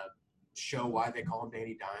show why they call him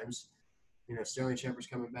Danny Dimes. You know, Sterling Shepard's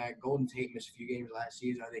coming back. Golden Tate missed a few games last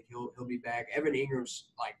season. I think he'll be back. Evan Ingram's,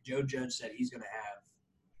 like Joe Judge said, he's gonna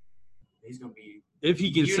be if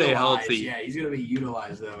he can stay healthy. Yeah, he's gonna be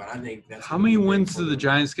utilized though, and I think that's. How many wins did the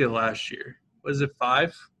Giants get last year? Was it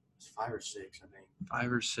 5? It's 5 or 6, I think.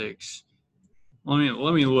 5 or 6.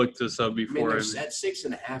 Let me look this up before. I mean, they're at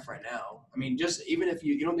 6.5 right now. I mean, just even if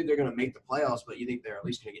you don't think they're gonna make the playoffs, but you think they're at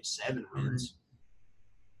least gonna get 7 wins.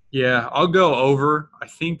 Yeah, I'll go over. I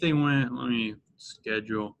think they went. Let me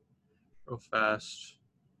schedule real fast.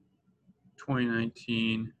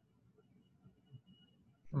 2019.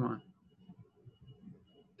 Come on.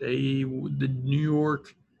 The New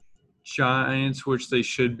York Giants, which they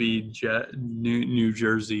should be New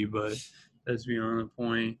Jersey, but that's beyond the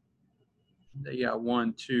point. They got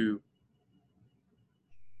 1, 2.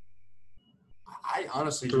 I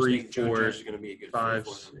honestly 3, just think Joe 4, Judge is going to be a good 5.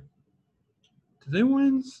 fit for him. Did they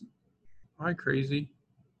win? Am I crazy?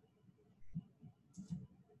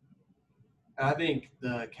 I think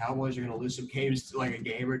the Cowboys are going to lose some games, like a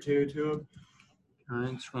game or two to them.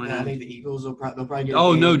 Giants win. I think the Eagles they'll probably get.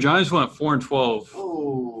 Oh no, Giants went 4-12.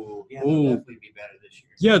 Oh, yeah, they'll definitely be better this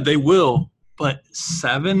year. Yeah, they will. But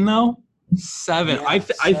 7 though, 7. Yeah, I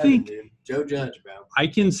think dude. Joe Judge, bro. I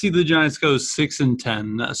can see the Giants go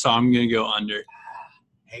 6-10, so I'm gonna go under.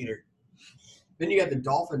 Hater. Then you got the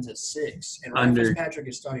Dolphins at 6, and Ryan Under. Fitzpatrick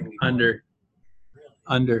is starting week Under. 1. Really?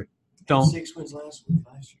 Under. Don't. 6 wins last year.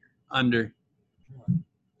 Under. Really?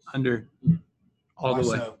 Under. All Why the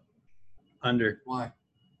way. So? Under. Why?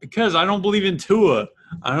 Because I don't believe in Tua.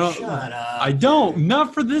 I don't. Shut up. I don't.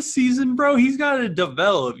 Not for this season, bro. He's got to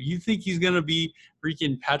develop. You think he's gonna be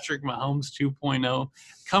freaking Patrick Mahomes 2.0,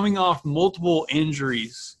 coming off multiple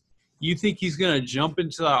injuries? You think he's gonna jump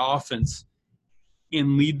into that offense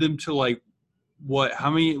and lead them to like what? How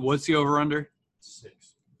many? What's the over under?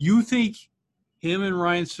 6. You think him and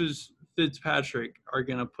Ryan Fitzpatrick are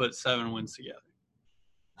gonna put 7 wins together?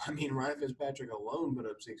 I mean, Ryan Fitzpatrick alone put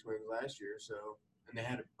up 6 wins last year, so and they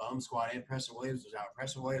had a bum squad. And Preston Williams was out.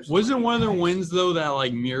 Preston Williams wasn't one of their wins though that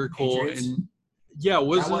like miracle Patriots? and yeah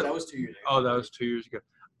was that was 2 years ago. Oh, that was 2 years ago.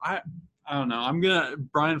 I don't know.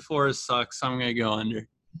 Brian Flores sucks. So I'm gonna go under.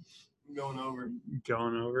 I'm going over.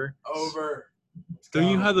 Going over. Over. Don't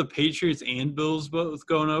you have the Patriots and Bills both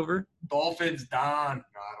going over? Dolphins Don? No,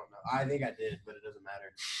 I don't know. I think I did, but it doesn't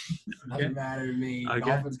matter. It doesn't matter to me. Okay.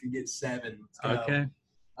 Dolphins could get 7. Let's go. Okay.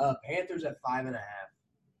 Panthers at 5.5.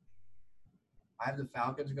 I have the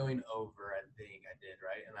Falcons going over. I think I did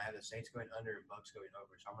right, and I have the Saints going under and Bucks going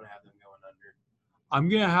over. So I'm gonna have them going under. I'm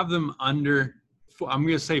gonna have them under. I'm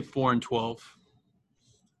gonna say 4-12.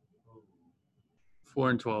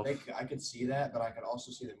 4-12. I could see that, but I could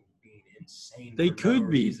also see them being insane. They for could no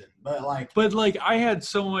be. reason. But I had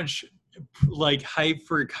so much like hype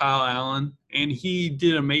for Kyle Allen, and he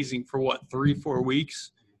did amazing for what 3-4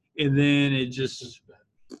 weeks, and then it just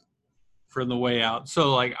from the way out.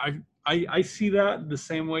 So like I see that the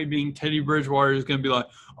same way being Teddy Bridgewater is going to be like,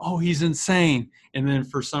 oh, he's insane. And then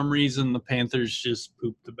for some reason, the Panthers just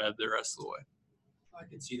pooped the bed the rest of the way. I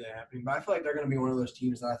can see that happening. But I feel like they're going to be one of those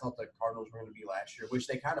teams that I thought the Cardinals were going to be last year, which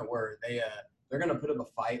they kind of were. They're going to put up a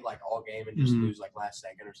fight like all game and just lose like last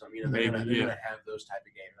second or something. You know, they're going to have those type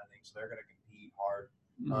of games, I think. So they're going to compete hard.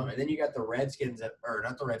 And then you got the Redskins,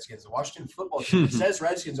 not the Redskins, the Washington football team. It says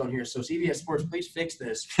Redskins on here, so CBS Sports, please fix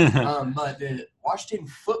this. But the Washington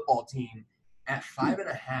football team at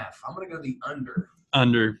 5.5, I'm going to go the under.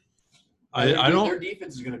 Under. I don't. Their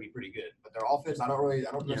defense is going to be pretty good, but their offense, I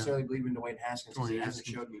don't necessarily believe in Dwayne Haskins because he hasn't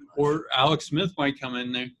showed me much. Or Alex Smith might come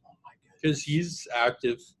in there because he's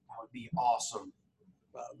active. That would be awesome.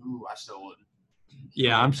 Ooh, I still wouldn't.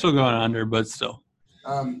 Yeah, I'm still going under, but still.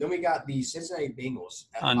 Then we got the Cincinnati Bengals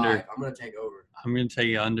at Under. 5. I'm going to take over. I'm going to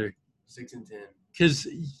take under. 6-10. Because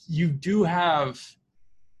you do have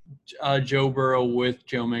Joe Burrow with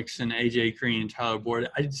Joe Mixon, AJ Green, and Tyler Boyd.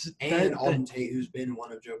 Alden Tate, who's been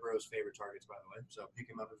one of Joe Burrow's favorite targets, by the way. So pick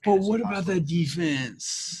him up. But what about that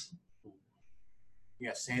defense? You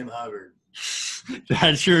got Sam Hubbard.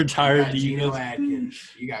 That's your You entire got Geno defense. Atkins.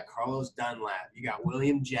 You got Carlos Dunlap. You got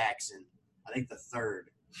William Jackson. I think the third.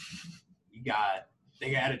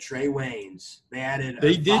 They added Trey Waynes. They added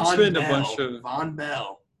They did Von spend a Bell, bunch of. Von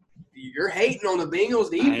Bell. You're hating on the Bengals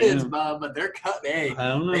defense, am. Bob, but they're cut. Hey, I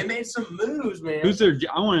don't know. they made some moves, man. Who's their?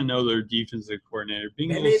 I want to know their defensive coordinator. They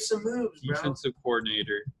made Bengals some moves, bro. defensive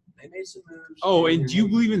coordinator. They made some moves. Oh, and do you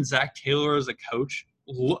believe in Zach Taylor as a coach?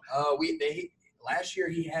 Last year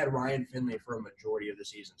he had Ryan Finley for a majority of the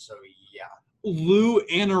season, so yeah. Lou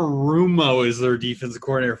Anarumo is their defensive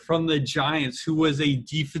coordinator from the Giants, who was a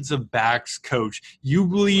defensive backs coach. You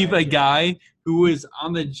believe a guy who was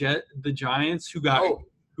on the Giants who got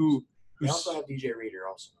They also have DJ Reader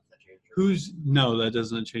also. No, that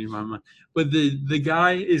doesn't change my mind. But the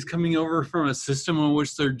guy is coming over from a system in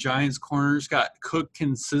which their Giants corners got cooked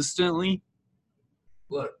consistently.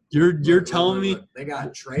 Look, you're telling me they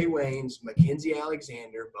got Trey Waynes, Mackenzie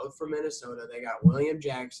Alexander, both from Minnesota. They got William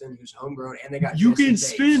Jackson, who's homegrown, and they got you Jesse can Bates.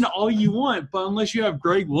 spin all you want, but unless you have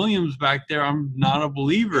Greg Williams back there, I'm not a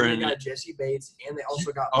believer and in they got it. Jesse Bates, and they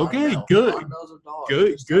also got Okay, Von good. Bell. Von Bell's a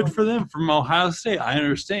dog. Good for them from Ohio State. I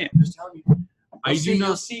understand. I'm just telling you.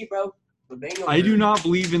 You'll see, bro. I do not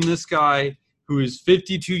believe in this guy who is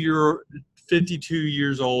 52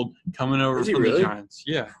 years old coming over from the Giants.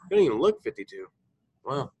 Yeah. He don't even look 52.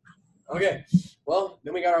 Wow. Okay. Well,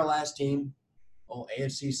 then we got our last team.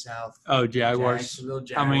 AFC South. Oh, Jaguars. Jacksonville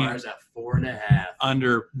Jaguars at 4.5.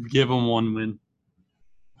 Under. Give them one win.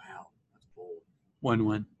 Wow. That's bold. One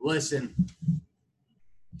win. Listen.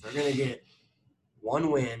 They're going to get one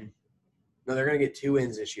win. No, they're going to get 2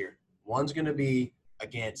 wins this year. One's going to be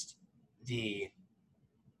against the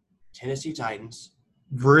Tennessee Titans.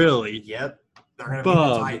 Really? Yep. They're going to beat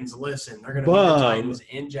the Titans. Listen, they're going to beat the Titans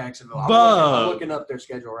in Jacksonville. I'm looking up their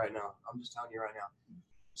schedule right now. I'm just telling you right now.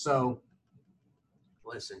 So,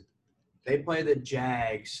 listen, they play the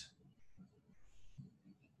Jags.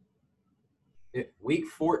 Week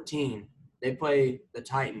 14, they play the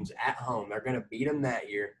Titans at home. They're going to beat them that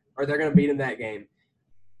year, or they're going to beat them that game.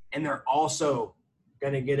 And they're also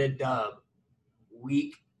going to get a dub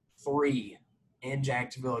week 3 in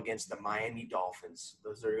Jacksonville against the Miami Dolphins.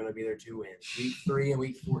 Those are going to be their 2 wins. Week 3 and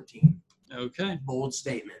week 14. Okay. Bold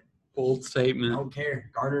statement. Bold statement. I don't care.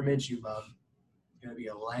 Gardner Minshew, bub. He's going to be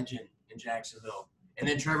a legend in Jacksonville. And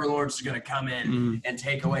then Trevor Lawrence is going to come in and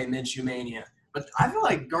take away Minshew Mania. But I feel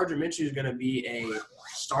like Gardner Minshew is going to be a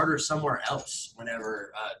starter somewhere else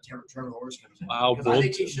whenever Trevor Lawrence comes in. Wow,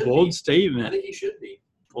 bold statement. I think he should be.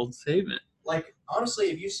 Bold statement. Like, honestly,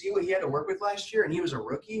 if you see what he had to work with last year and he was a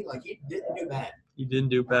rookie, like, he didn't do bad. He didn't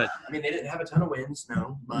do bad. I mean, they didn't have a ton of wins,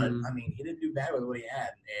 no. But, I mean, he didn't do bad with what he had.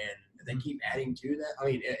 And they keep adding to that. I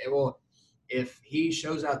mean, it will – if he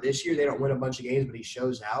shows out this year, they don't win a bunch of games, but he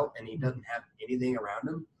shows out and he doesn't have anything around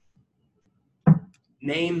him.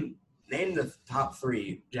 Name the top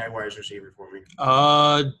 3 Jaguars receiver for me.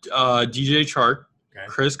 DJ Chark, okay.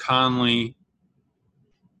 Chris Conley.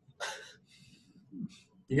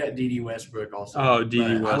 You got D.D. Westbrook also. Oh, D.D.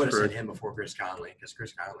 Westbrook. I would have said him before Chris Conley because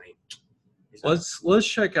Chris Conley. Let's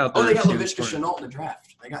check out. They got Laviska Shenault in the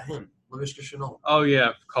draft. They got him, Laviska Shenault. Oh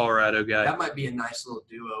yeah, Colorado guy. That might be a nice little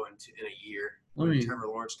duo in a year when Trevor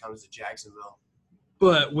Lawrence comes to Jacksonville.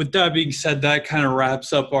 But with that being said, that kind of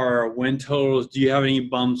wraps up our win totals. Do you have any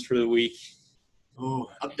bums for the week? Oh,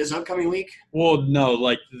 this upcoming week? Well, no,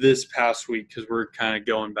 like this past week because we're kind of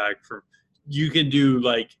going back from. You can do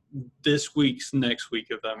like this week's next week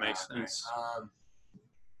if that makes sense.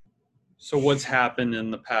 So what's happened in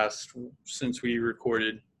the past since we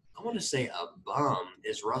recorded? I want to say a bum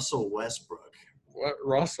is Russell Westbrook. What,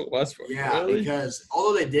 Russell Westbrook? Yeah, really? Because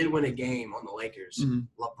although they did win a game on the Lakers,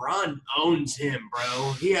 LeBron owns him,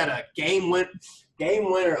 bro. He had a game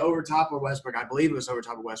winner over top of Westbrook. I believe it was over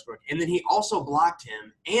top of Westbrook. And then he also blocked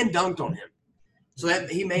him and dunked on him. So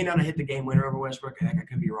that he may not have hit the game winner over Westbrook. I think I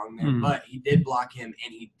could be wrong there. But he did block him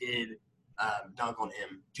and he did dunk on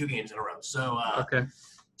him 2 games in a row. So, okay.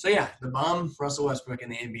 So, yeah, the bum, Russell Westbrook in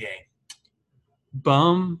the NBA.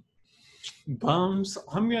 Bums.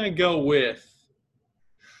 I'm going to go with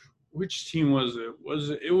 – which team was it?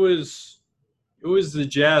 It was the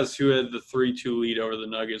Jazz who had the 3-2 lead over the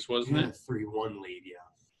Nuggets, wasn't it? 3-1 lead, yeah.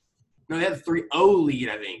 No, they had a 3-0 lead,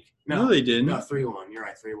 I think. No, they didn't. No, 3-1. You're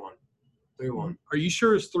right, 3-1. 3-1. Are you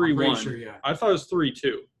sure it's 3-1? I'm pretty sure, yeah. I thought it was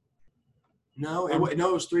 3-2. No, it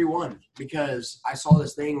was 3-1 because I saw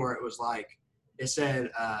this thing where it was like it said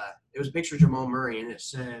it was a picture of Jamal Murray and it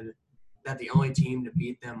said that the only team to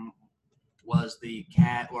beat them was the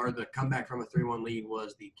or the comeback from a 3-1 lead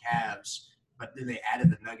was the Cavs, but then they added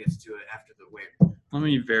the Nuggets to it after the win. Let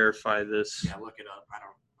me verify this. Yeah, look it up.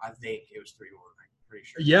 I think it was 3-1. pretty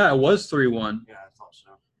sure. Yeah, it was 3-1. Yeah, I thought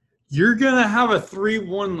so. You're gonna have a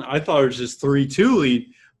 3-1. I thought it was just 3-2 lead,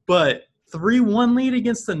 but 3-1 lead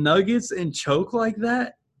against the Nuggets and choke like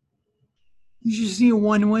that. You just need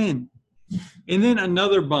one win. And then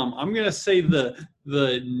another bum. I'm gonna say the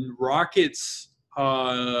Rockets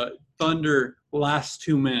Thunder last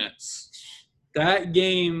 2 minutes. That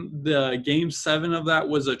game, the game 7 of that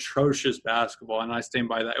was atrocious basketball, and I stand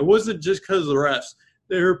by that. It wasn't just because of the refs.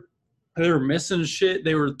 They were missing shit.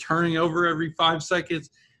 They were turning over every 5 seconds.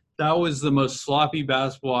 That was the most sloppy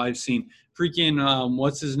basketball I've seen. Freaking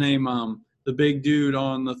what's his name? The big dude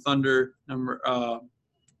on the Thunder Luguentz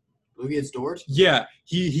Dort? Yeah,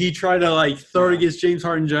 he tried to like throw it against James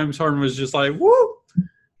Harden. James Harden was just like, woo,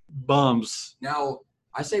 bums. Now,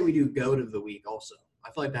 I say we do GOAT of the week also. I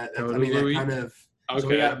feel like that Goat I mean, of the that week? kind of Okay. So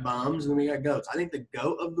we got bums and then we got GOATs. I think the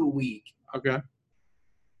GOAT of the week, Okay.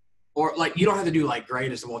 or like you don't have to do like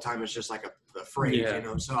greatest of all time. It's just like a phrase, Yeah. you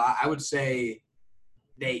know. So I would say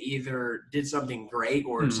they either did something great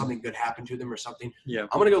or something good happened to them or something. Yeah.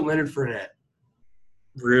 I'm gonna go Leonard Fournette.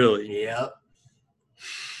 Really? Yep.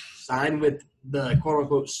 Signed with the quote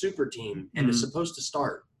unquote super team and is Mhm. supposed to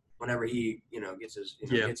start whenever he, gets his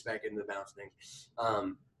gets back into the bounce thing.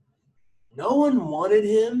 No one wanted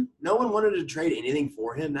him. No one wanted to trade anything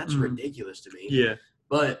for him. That's Mhm. ridiculous to me. Yeah.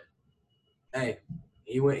 But hey,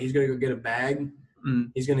 he's gonna go get a bag.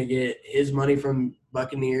 Mm. He's gonna get his money from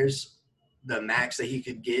Buccaneers, the max that he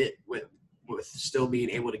could get with still being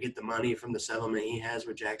able to get the money from the settlement he has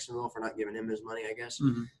with Jacksonville for not giving him his money, I guess.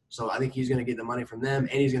 Mhm. So I think he's gonna get the money from them,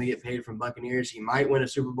 and he's gonna get paid from Buccaneers. He might win a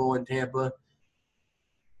Super Bowl in Tampa.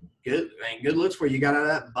 Good looks for you. Got out of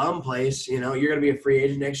that bum place. You're going to be a free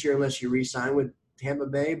agent next year unless you re-sign with Tampa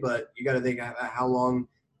Bay, but you got to think how long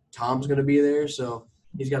Tom's going to be there. So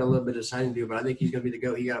he's got a little bit of signing to do, but I think he's going to be the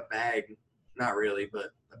GOAT. He got a bag. Not really,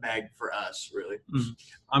 but a bag for us, really.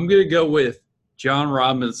 I'm going to go with John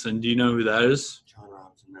Robinson. Do you know who that is? John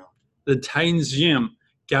Robinson, no. The Titans GM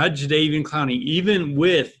got Jadeveon Clowney, even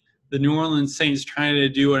with the New Orleans Saints trying to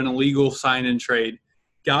do an illegal sign-and trade.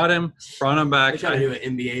 Got him, brought him back. They trying to do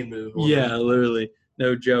an NBA move. Yeah, literally.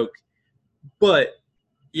 No joke. But,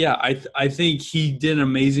 yeah, I think he did an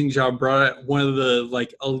amazing job. Brought one of the,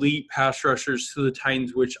 elite pass rushers to the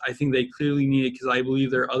Titans, which I think they clearly needed because I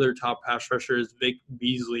believe their other top pass rusher is Vic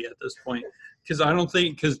Beasley at this point. Because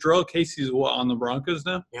Jarrell Casey's on the Broncos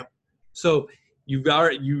now? Yep. So you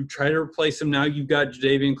try to replace him now. You've got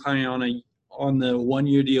Jadeveon Clowney on the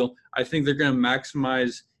 1-year deal. I think they're going to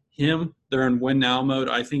maximize him. They're in win now mode.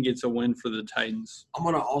 I think it's a win for the Titans. I'm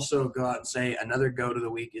going to also go out and say another GOAT of the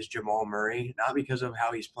week is Jamal Murray, not because of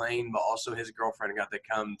how he's playing, but also his girlfriend got to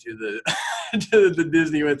come to the to the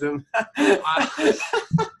Disney with him.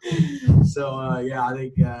 So I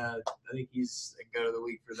think he's a GOAT of the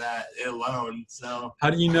week for that alone. So how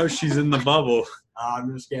do you know she's in the bubble?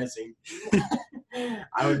 I'm just guessing.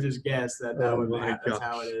 I would just guess that's how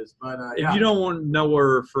it is. But if you don't want to know what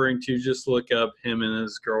we're referring to, just look up him and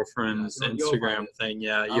his girlfriend's you'll Instagram thing.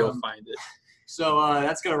 Yeah, you'll find it. So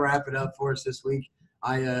that's gonna wrap it up for us this week.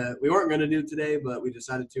 We weren't gonna do it today, but we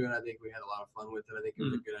decided to, and I think we had a lot of fun with it. I think it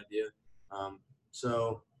was a good idea.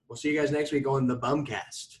 So we'll see you guys next week on the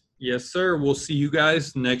Bumcast. Yes, sir. We'll see you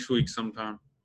guys next week sometime.